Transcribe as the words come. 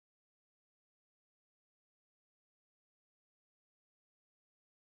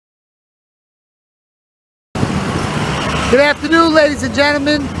Good afternoon, ladies and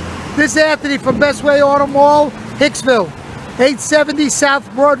gentlemen. This is Anthony from Best Way Auto Mall, Hicksville, 870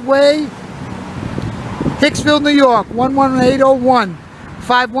 South Broadway, Hicksville, New York, 11801,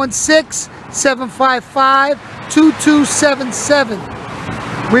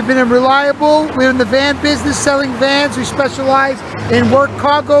 516-755-2277. We've been reliable. We're in the van business, selling vans. We specialize in work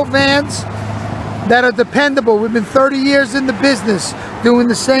cargo vans that are dependable. We've been 30 years in the business doing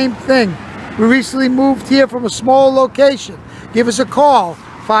the same thing. We recently moved here from a small location. Give us a call,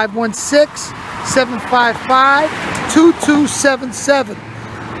 516-755-2277.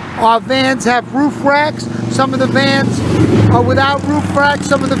 Our vans have roof racks. Some of the vans are without roof racks.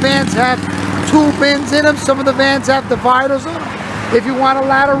 Some of the vans have tool bins in them. Some of the vans have dividers on them. If you want a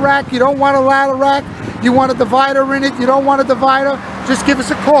ladder rack, you don't want a ladder rack, you want a divider in it, you don't want a divider, just give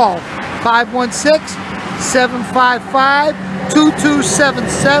us a call,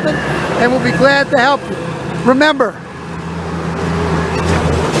 516-755-2277, and we'll be glad to help you. Remember,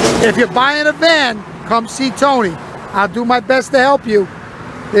 if you're buying a van, come see Tony. I'll do my best to help you.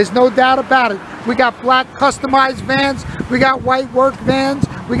 There's no doubt about it. We got black customized vans, we got white work vans,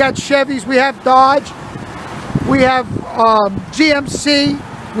 we got Chevys, we have Dodge, we have GMC,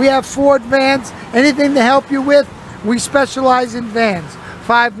 we have Ford vans. Anything to help you with, we specialize in vans.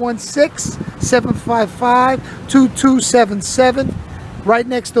 516-755-2277, right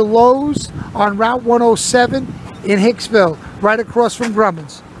next to Lowe's on Route 107 in Hicksville, right across from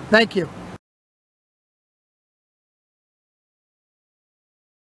Grumman's. Thank you.